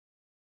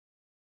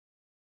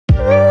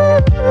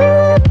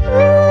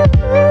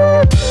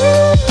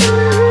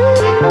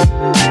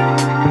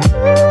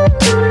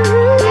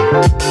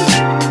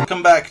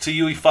to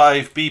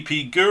UE5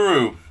 BP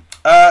Guru.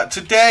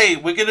 Today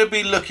we're going to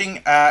be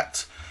looking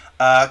at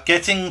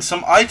getting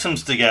some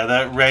items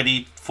together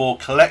ready for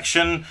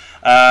collection,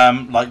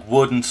 like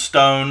wood and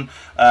stone,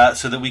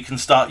 so that we can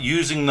start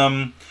using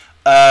them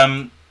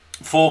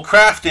for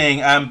crafting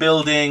and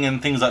building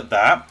and things like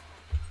that.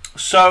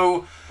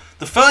 So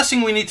the first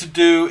thing we need to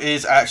do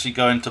is actually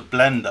go into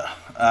Blender.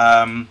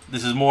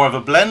 This is more of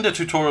a Blender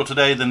tutorial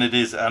today than it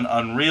is an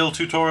Unreal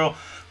tutorial,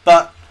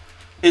 but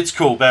it's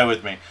cool, bear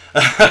with me.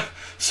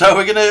 So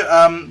we're going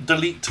to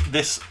delete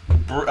this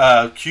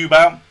cube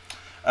out.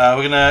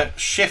 We're going to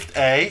Shift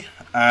A,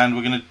 and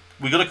we're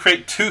going to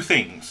create two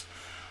things.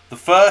 The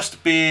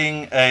first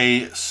being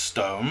a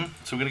stone.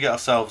 So we're going to get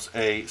ourselves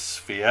a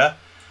sphere.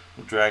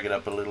 We'll drag it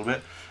up a little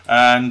bit,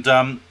 and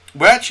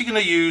we're actually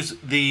going to use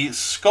the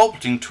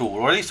sculpting tool,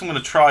 or at least I'm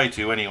going to try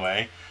to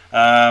anyway.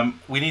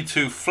 We need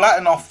to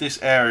flatten off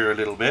this area a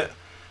little bit,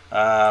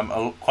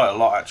 quite a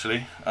lot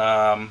actually.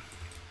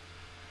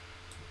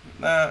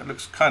 It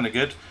looks kind of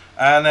good,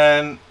 and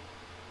then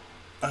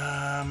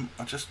I'm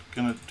just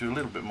going to do a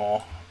little bit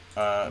more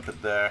a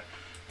bit there,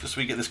 just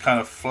so we get this kind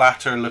of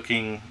flatter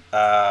looking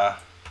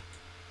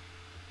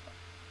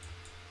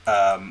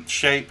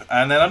shape.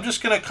 And then I'm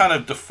just going to kind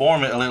of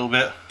deform it a little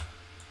bit,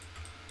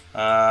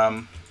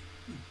 kind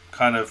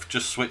of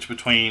just switch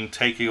between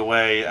taking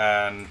away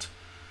and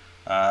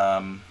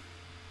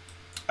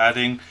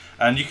adding.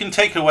 And you can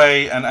take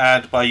away and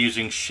add by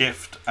using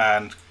Shift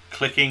and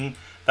clicking.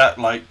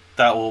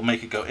 That will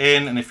make it go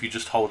in, and if you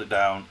just hold it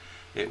down,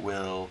 it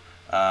will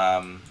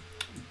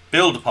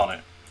build upon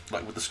it,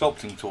 like with the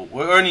sculpting tool.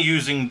 We're only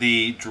using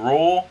the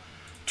draw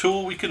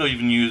tool. We could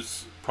even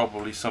use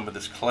probably some of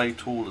this clay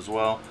tool as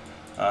well.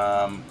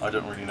 I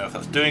don't really know if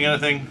that's doing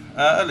anything.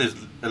 It is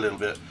a little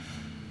bit.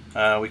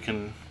 We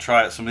can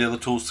try out some of the other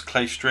tools,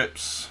 clay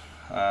strips,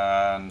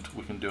 and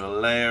we can do a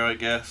layer, I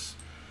guess.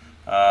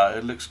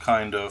 It looks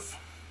kind of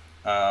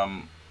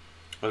a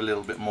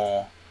little bit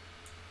more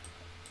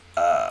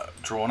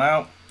drawn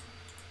out,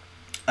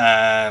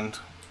 and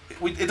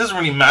it doesn't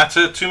really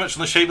matter too much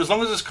on the shape as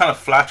long as it's kind of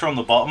flatter on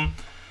the bottom.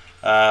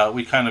 That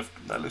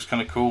looks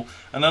kind of cool.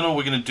 And then all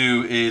we're going to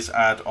do is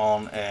add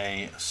on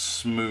a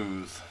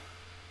smooth,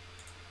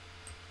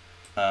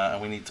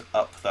 and we need to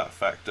up that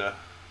factor.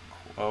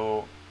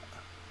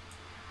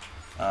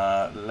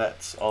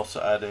 Let's also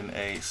add in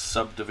a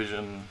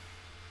subdivision.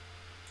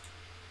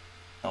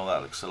 Oh,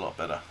 that looks a lot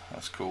better.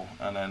 That's cool.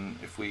 And then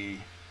if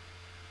we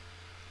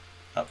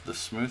up the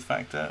smooth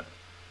factor,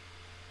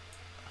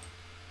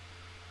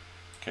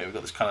 okay, we've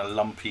got this kind of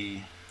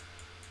lumpy,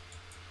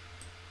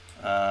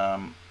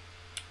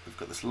 we've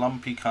got this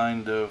lumpy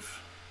kind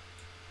of,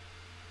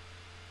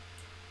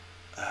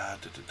 I'm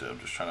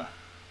just trying to,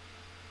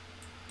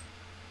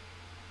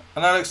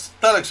 and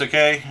that looks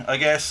okay, I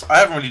guess. I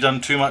haven't really done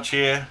too much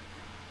here,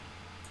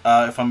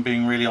 if I'm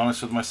being really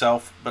honest with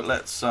myself, but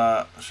let's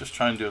just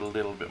try and do it a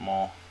little bit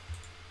more.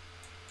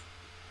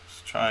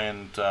 Let's try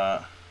and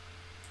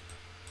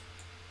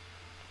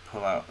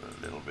pull out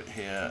a little bit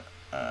here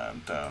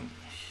and down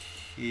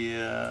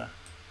here.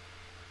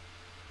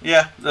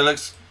 Yeah, that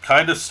looks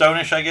kind of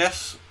stonish, I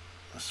guess.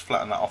 Let's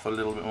flatten that off a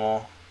little bit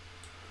more.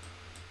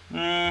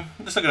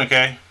 It's looking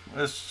okay.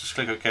 Let's just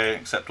click OK,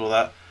 accept all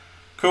that.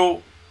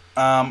 Cool.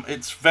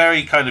 It's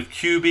very kind of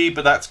cubey,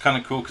 but that's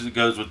kind of cool because it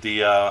goes with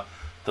the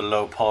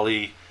low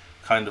poly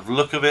kind of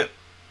look of it.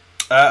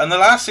 And the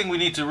last thing we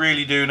need to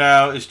really do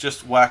now is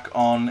just whack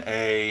on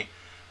a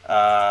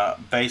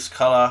base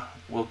color.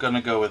 We're going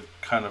to go with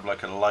kind of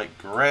like a light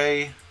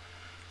gray.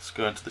 Let's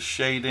go into the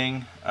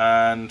shading,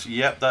 and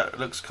yep, that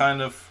looks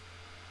kind of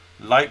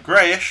light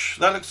grayish.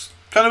 That looks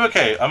kind of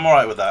okay. I'm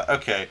alright with that.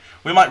 Okay,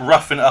 we might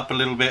roughen it up a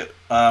little bit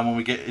when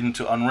we get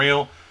into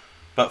Unreal,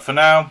 but for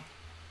now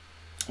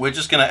we're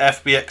just going to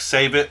FBX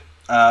save it.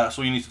 So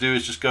all you need to do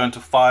is just go into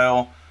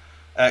File,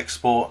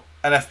 Export,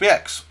 and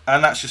FBX,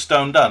 and that's your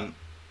stone done.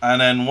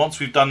 And then once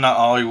we've done that,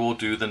 I will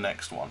do the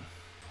next one.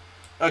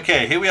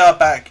 Okay, here we are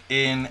back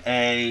in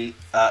a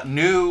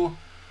new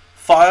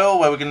file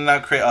where we're going to now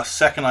create our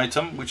second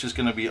item, which is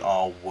going to be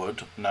our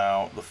wood.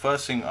 Now, the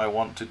first thing I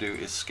want to do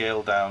is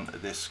scale down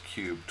this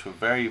cube to a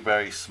very,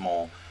 very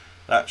small.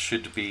 That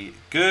should be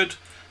good.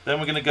 Then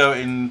we're going to go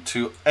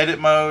into edit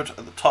mode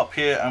at the top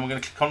here, and we're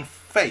going to click on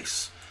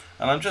face.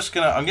 And I'm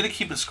going to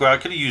keep it square. I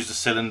could have used a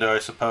cylinder, I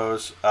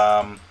suppose,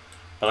 but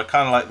I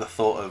kind of like the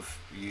thought of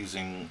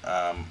using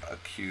a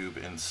cube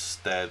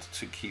instead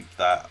to keep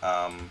that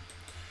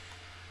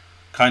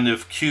kind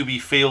of cubey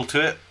feel to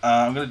it.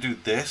 I'm going to do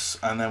this,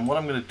 and then what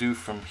I'm going to do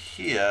from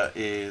here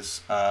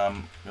is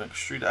I'm going to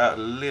extrude it out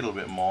a little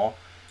bit more,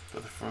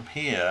 but from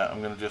here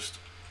I'm going to just,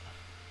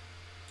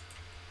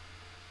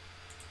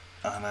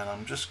 and then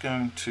I'm just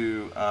going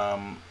to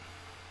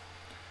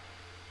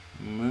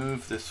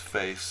move this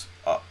face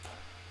up.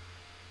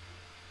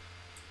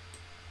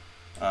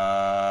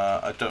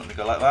 I don't think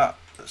I like that.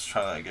 Let's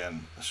try that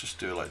again. Let's just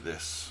do it like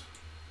this.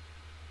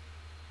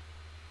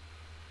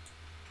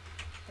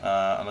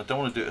 And I don't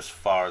want to do it as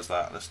far as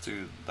that. Let's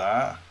do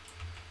that,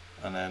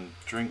 and then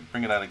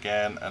bring it out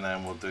again, and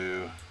then we'll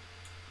do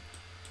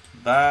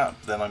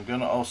that. Then I'm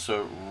going to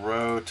also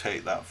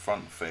rotate that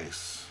front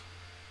face.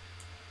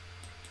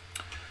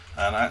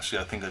 And actually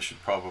I think I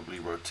should probably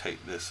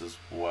rotate this as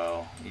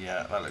well.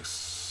 Yeah, that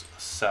looks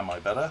semi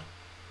better.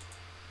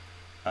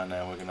 And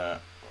then we're going to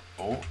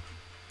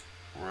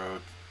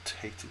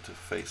rotate it to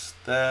face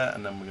there,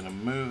 and then we're going to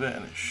move it,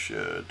 and it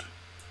should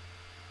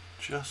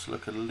just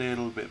look a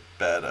little bit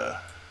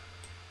better.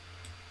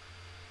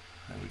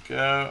 There we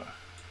go.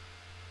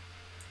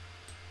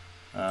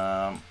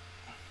 And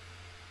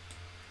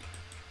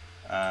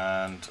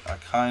I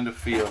kind of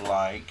feel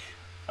like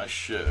I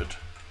should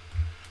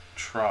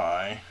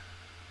try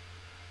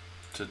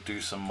to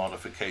do some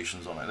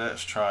modifications on it.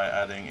 Let's try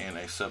adding in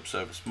a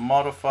subsurface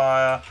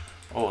modifier.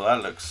 Oh,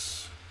 that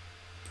looks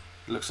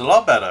a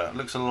lot better. It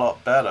looks a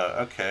lot better.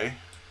 Okay.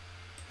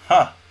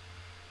 Huh.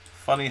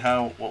 Funny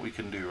how what we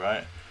can do,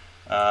 right?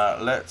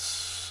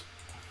 Let's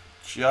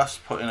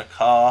just put in a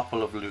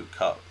couple of loop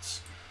cuts.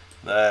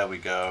 There we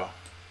go.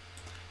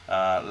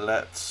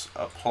 Let's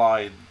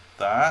apply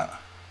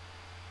that.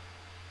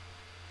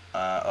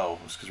 Oh,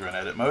 it's because we're in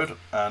edit mode.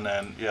 And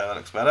then, yeah, that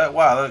looks better.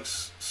 Wow, that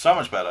looks so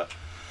much better.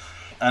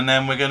 And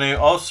then we're going to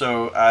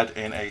also add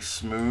in a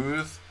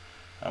smooth.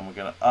 And we're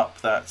going to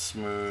up that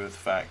smooth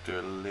factor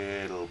a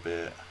little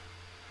bit.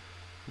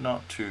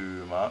 Not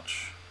too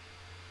much.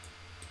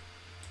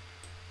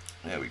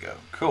 There we go.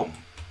 Cool.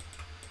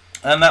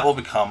 And that will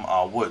become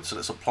our wood. So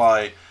let's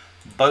apply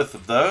both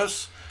of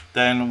those.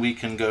 Then we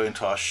can go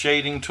into our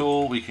shading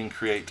tool. We can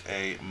create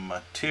a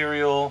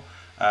material.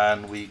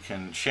 And we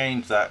can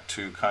change that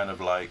to kind of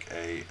like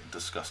a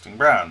disgusting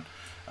brown.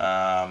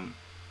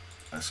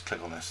 Let's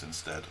click on this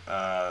instead.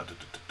 There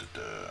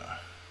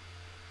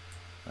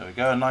we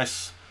go, a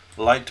nice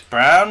light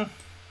brown.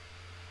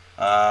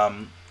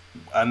 And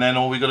then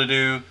all we got to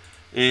do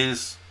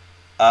is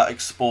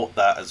export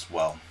that as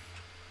well.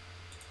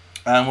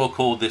 And we'll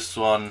call this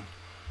one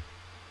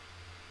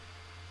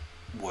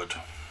wood.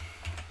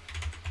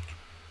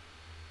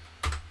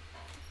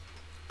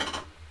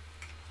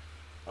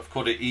 I've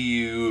called it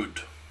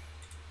EUD.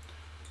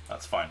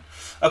 That's fine.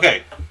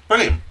 Okay,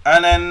 brilliant.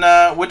 And then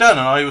we're done,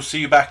 and I will see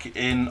you back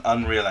in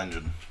Unreal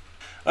Engine.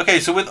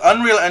 Okay, so with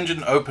Unreal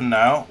Engine open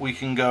now, we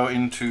can go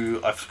into,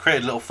 I've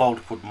created a little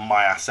folder called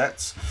My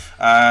Assets,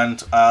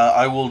 and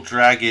I will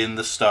drag in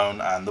the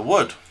stone and the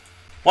wood.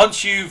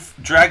 Once you've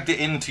dragged it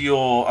into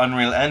your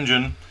Unreal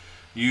Engine,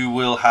 you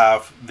will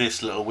have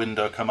this little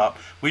window come up.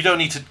 We don't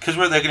need to, because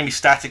they're going to be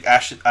static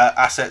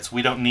assets,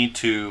 we don't need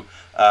to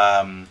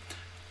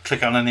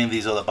click on any of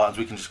these other buttons.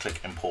 We can just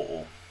click Import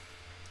All,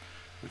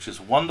 which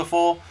is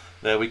wonderful.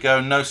 There we go.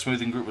 No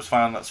smoothing group was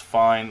found. That's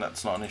fine.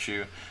 That's not an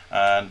issue.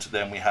 And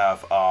then we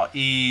have our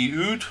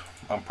EUD.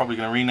 I'm probably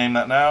going to rename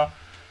that now.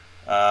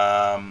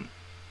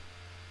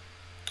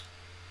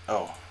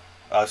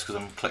 It's because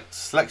I'm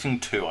selecting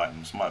two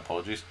items. My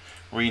apologies.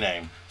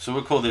 Rename. So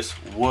we'll call this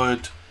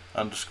wood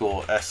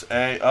underscore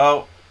SA.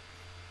 Oh,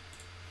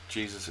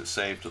 Jesus, it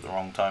saved at the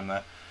wrong time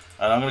there.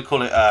 And I'm going to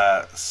call it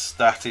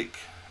static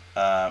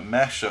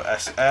mesh, so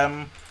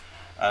SM.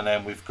 And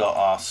then we've got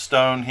our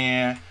stone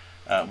here.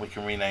 We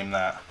can rename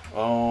that.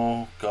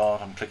 Oh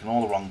God, I'm clicking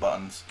all the wrong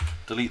buttons.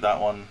 Delete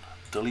that one.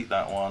 Delete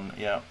that one.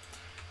 Yeah.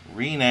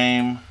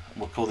 Rename.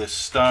 We'll call this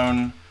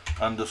stone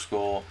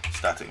underscore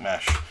static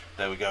mesh.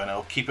 There we go. And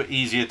it'll keep it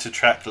easier to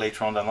track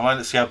later on down the line.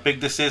 Let's see how big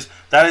this is.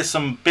 That is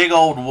some big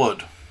old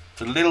wood.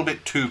 It's a little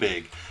bit too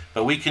big,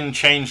 but we can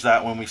change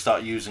that when we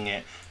start using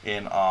it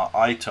in our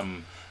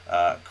item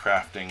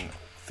crafting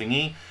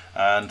thingy.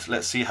 And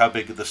let's see how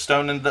big the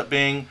stone ended up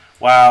being.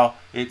 Wow,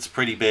 it's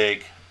pretty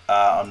big.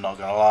 I'm not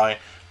gonna lie,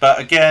 but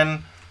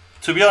again,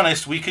 to be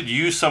honest, we could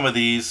use some of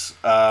these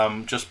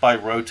just by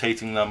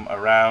rotating them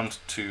around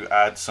to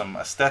add some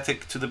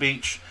aesthetic to the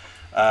beach,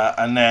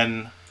 and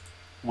then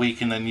we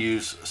can then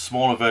use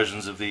smaller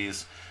versions of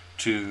these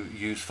to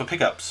use for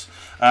pickups.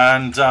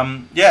 And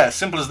yeah,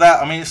 simple as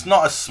that. I mean, it's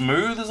not as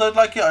smooth as I'd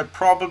like it. I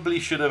probably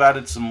should have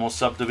added some more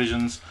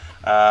subdivisions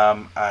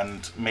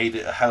and made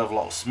it a hell of a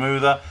lot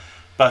smoother.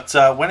 But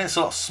when it's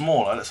a lot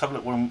smaller, let's have a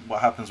look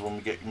what happens when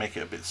we make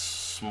it a bit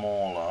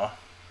smaller.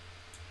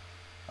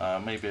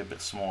 Maybe a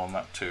bit smaller than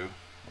that too.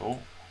 Oh,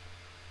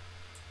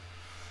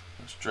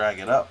 let's drag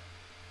it up.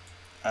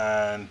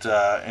 And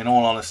in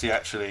all honesty,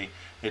 actually,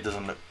 it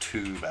doesn't look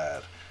too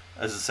bad.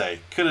 As I say,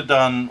 could have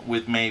done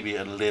with maybe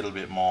a little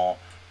bit more,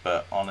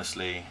 but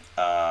honestly,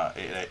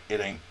 it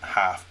ain't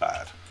half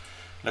bad.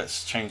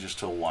 Let's change this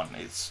to a 1.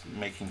 It's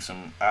making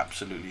some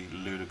absolutely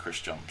ludicrous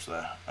jumps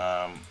there.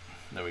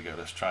 There we go.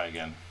 Let's try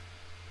again.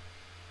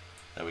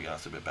 There we go.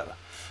 That's a bit better.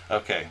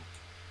 Okay.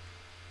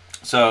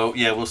 So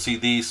yeah, we'll see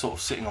these sort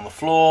of sitting on the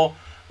floor,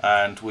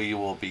 and we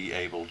will be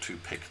able to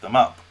pick them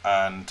up.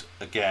 And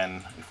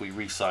again, if we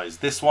resize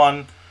this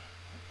one,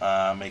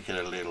 make it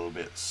a little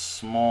bit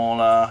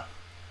smaller.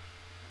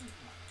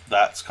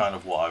 That's kind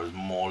of what I was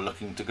more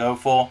looking to go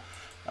for.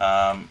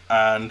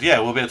 And yeah,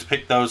 we'll be able to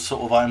pick those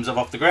sort of items up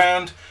off the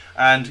ground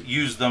and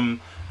use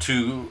them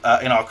to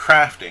in our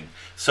crafting.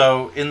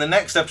 So in the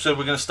next episode,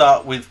 we're going to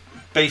start with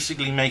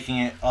basically making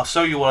it. I'll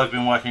show you what I've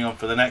been working on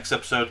for the next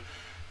episode.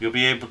 you'll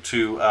be able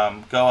to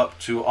go up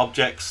to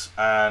objects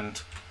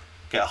and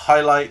get a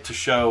highlight to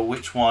show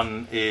which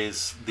one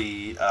is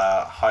the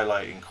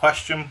highlight in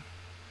question.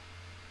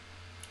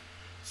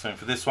 Same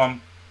for this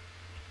one.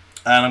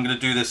 And I'm going to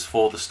do this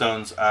for the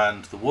stones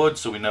and the wood,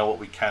 so we know what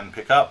we can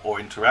pick up or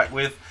interact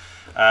with.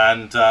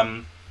 And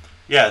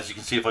yeah, as you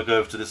can see, if I go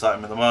over to this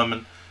item at the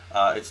moment,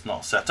 it's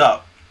not set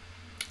up.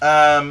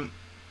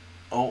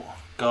 Oh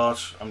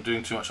gosh, I'm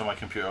doing too much on my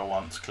computer at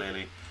once,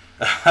 clearly.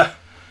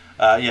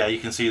 Yeah, you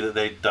can see that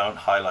they don't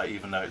highlight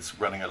even though it's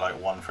running at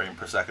like 1 frame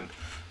per second.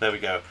 There we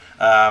go.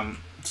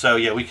 So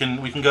yeah, we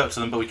can go up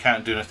to them, but we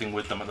can't do anything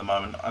with them at the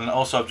moment. And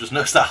also, I've just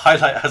noticed that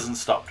highlight hasn't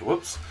stopped.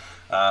 Whoops.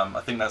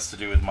 I think that's to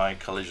do with my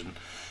collision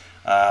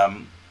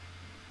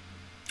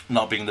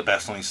not being the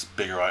best on these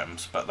bigger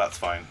items, but that's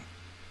fine.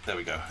 There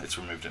we go. It's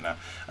removed it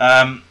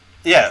now.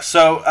 Yeah,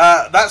 so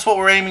that's what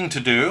we're aiming to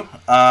do.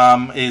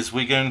 Is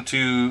we're going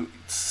to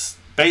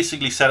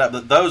basically set up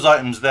that those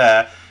items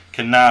there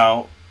can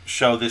now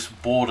show this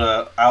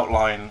border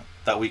outline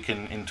that we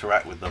can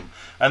interact with them,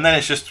 and then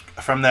it's just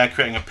from there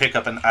creating a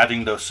pickup and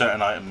adding those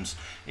certain items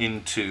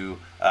into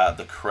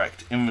the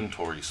correct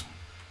inventories.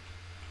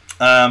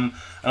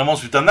 And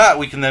once we've done that,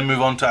 we can then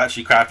move on to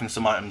actually crafting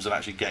some items and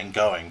actually getting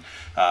going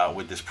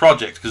with this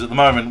project, because at the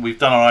moment we've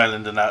done our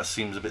island and now it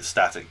seems a bit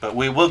static, but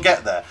we will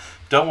get there.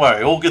 Don't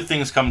worry, all good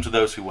things come to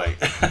those who wait.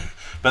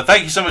 But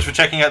thank you so much for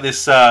checking out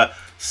this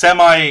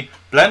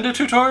semi-Blender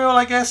tutorial,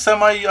 I guess,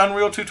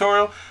 semi-Unreal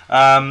tutorial,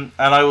 and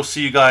I will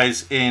see you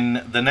guys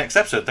in the next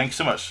episode. Thank you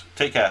so much.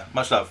 Take care.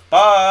 Much love.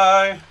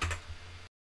 Bye!